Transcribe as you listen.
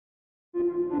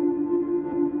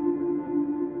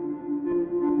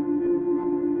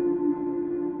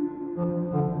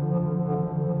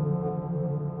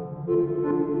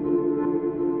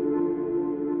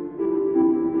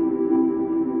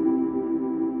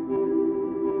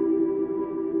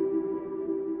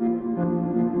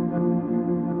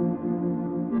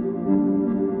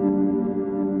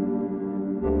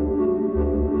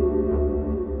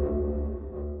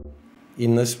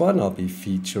In this one, I'll be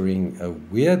featuring a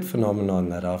weird phenomenon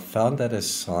that I found at a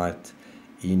site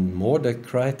in Maunder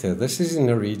crater. This is in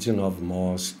the region of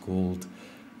Mars called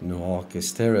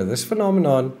Terra. This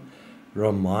phenomenon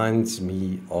reminds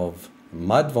me of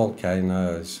mud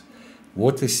volcanoes,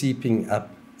 water seeping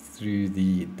up through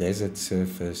the desert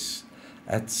surface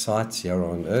at sites here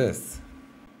on Earth.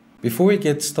 Before we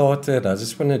get started, I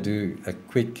just want to do a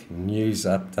quick news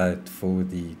update for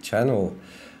the channel.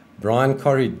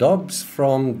 Cory Dobbs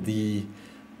from the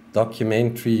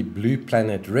documentary Blue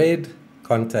Planet Red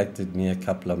contacted me a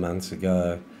couple of months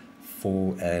ago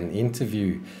for an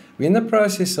interview. We're in the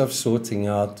process of sorting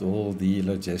out all the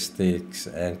logistics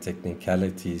and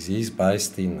technicalities. He's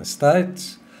based in the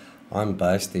States, I'm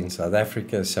based in South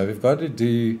Africa, so we've got to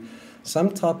do some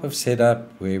type of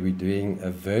setup where we're doing a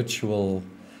virtual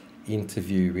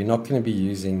interview. We're not going to be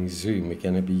using Zoom, we're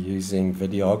going to be using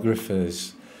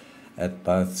videographers at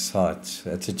both sites.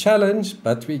 It's a challenge,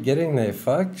 but we're getting there,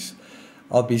 folks.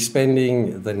 I'll be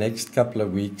spending the next couple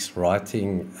of weeks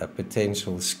writing a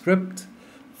potential script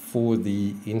for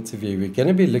the interview. We're going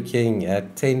to be looking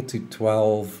at 10 to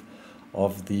 12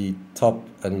 of the top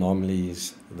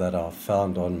anomalies that are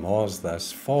found on Mars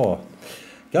thus far.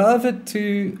 Go over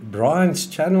to Brian's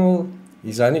channel.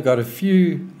 He's only got a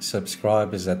few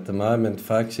subscribers at the moment,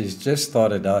 folks. He's just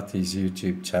started out his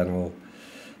YouTube channel.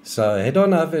 So head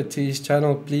on over to his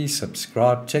channel, please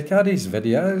subscribe, check out his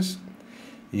videos.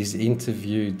 He's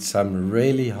interviewed some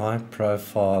really high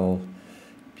profile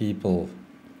people.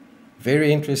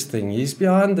 Very interesting. He's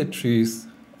behind the truth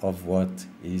of what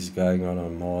is going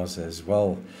on Mars as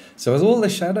well. So with all the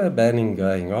shadow banning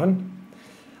going on,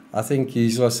 I think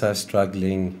he's also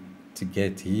struggling to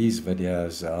get his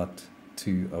videos out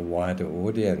to a wider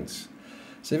audience.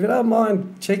 So if you don't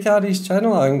mind, check out his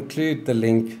channel. I'll include the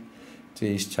link to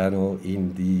his channel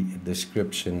in the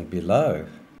description below.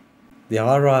 The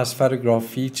high-rise photograph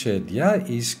featured here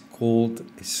is called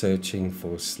Searching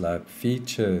for Slope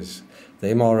Features. The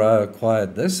MRO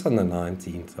acquired this on the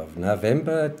 19th of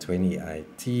November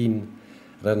 2018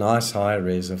 at a nice high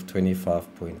res of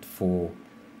 25.4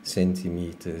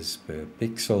 centimeters per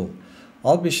pixel.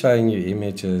 I'll be showing you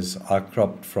images I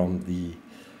cropped from the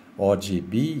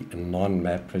RGB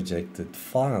non-map projected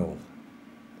file.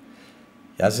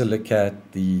 Here's a look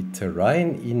at the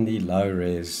terrain in the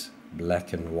low-res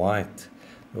black and white.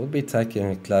 We'll be taking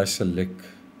a closer look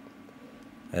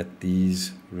at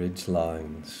these ridge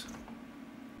lines.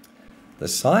 The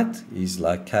site is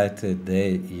located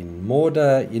there in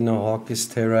Maunder in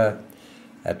Terra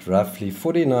at roughly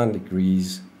 49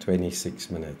 degrees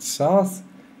 26 minutes south,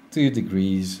 2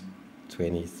 degrees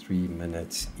 23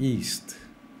 minutes east.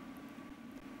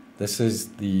 This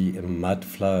is the mud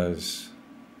flows,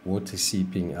 water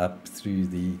seeping up through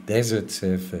the desert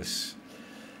surface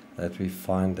that we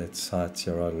find at sites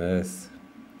here on Earth.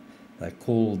 They're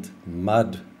called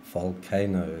mud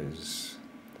volcanos.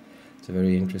 It's a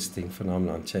very interesting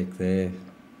phenomenon. Check there.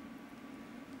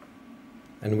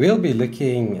 And we'll be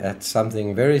looking at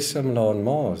something very similar on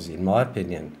Mars, in my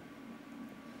opinion.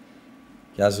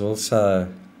 Here's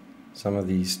also some of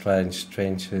these strange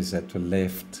trenches that were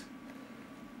left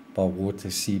by water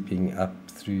seeping up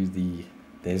through the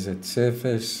desert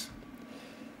surface.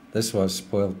 This was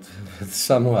spoilt with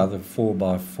some other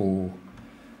 4x4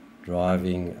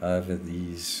 driving over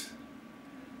these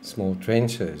small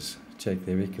trenches. Check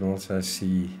there, we can also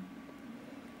see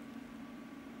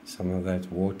some of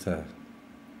that water.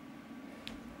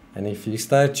 And if you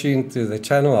stay tuned to the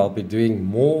channel, I'll be doing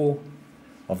more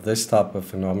of this type of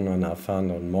phenomenon I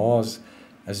found on Mars,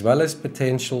 as well as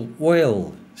potential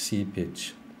oil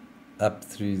seepage up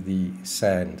through the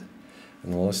sand.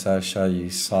 And also show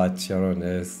you sites here on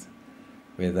Earth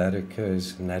where that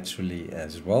occurs naturally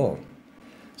as well.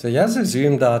 So here's a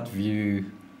zoomed out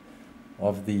view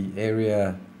of the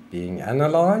area being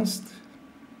analyzed,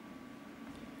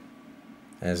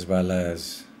 as well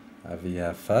as over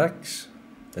here, folks.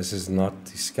 This is not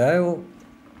to scale.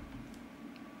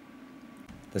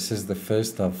 This is the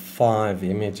first of 5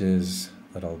 images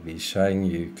that I'll be showing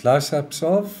you close-ups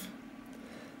of.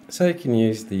 So you can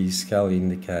use the scale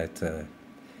indicator,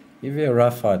 give you a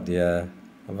rough idea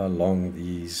of how long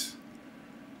these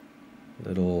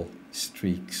little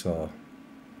streaks are.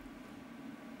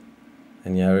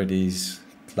 And here it is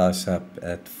close up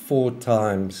at 4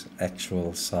 times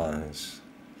actual size.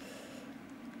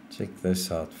 Check this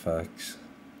out, folks.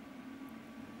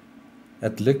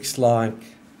 It looks like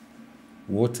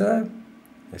water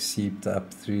has seeped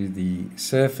up through the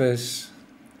surface,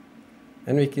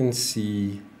 and we can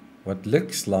see what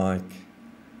looks like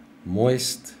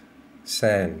moist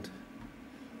sand.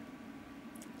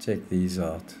 Check these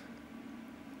out.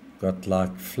 got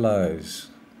like flows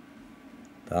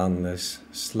down this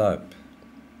slope.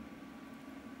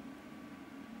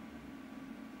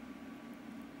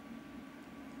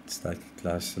 Let's take a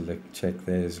closer look, check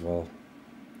there as well.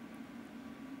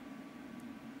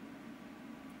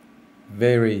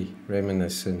 Very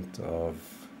reminiscent of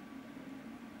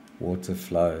water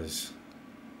flows.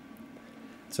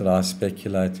 So I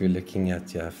speculate we're looking at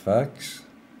here, folks.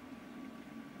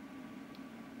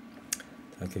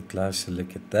 Take a closer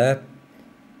look at that.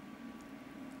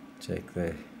 Check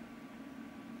there.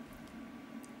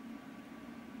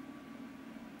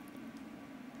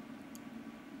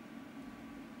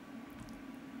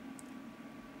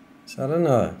 So I don't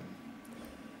know.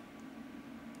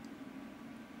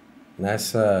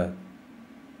 NASA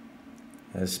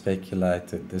has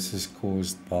speculated this is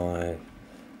caused by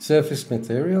surface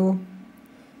material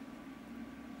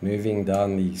moving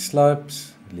down these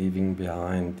slopes, leaving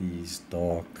behind these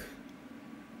dark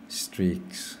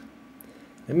streaks.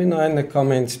 Let me know in the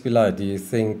comments below, do you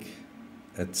think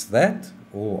it's that,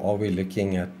 or are we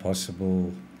looking at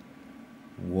possible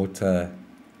water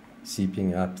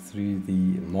seeping up through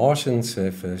the Martian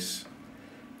surface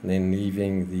and then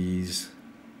leaving these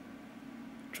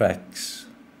tracks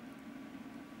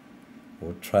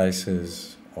or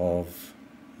traces of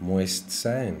moist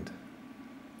sand?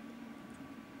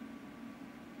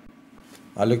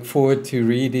 I look forward to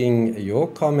reading your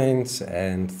comments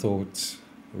and thoughts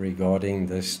regarding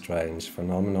this strange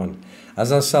phenomenon.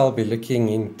 As I say, I'll be looking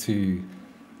into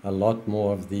a lot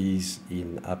more of these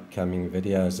in upcoming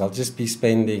videos. I'll just be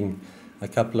spending a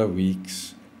couple of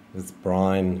weeks with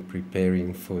Brian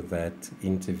preparing for that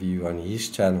interview on his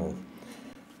channel.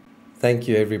 Thank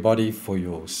you everybody for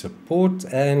your support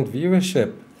and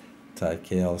viewership. Take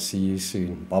care, I'll see you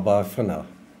soon. Bye bye for now.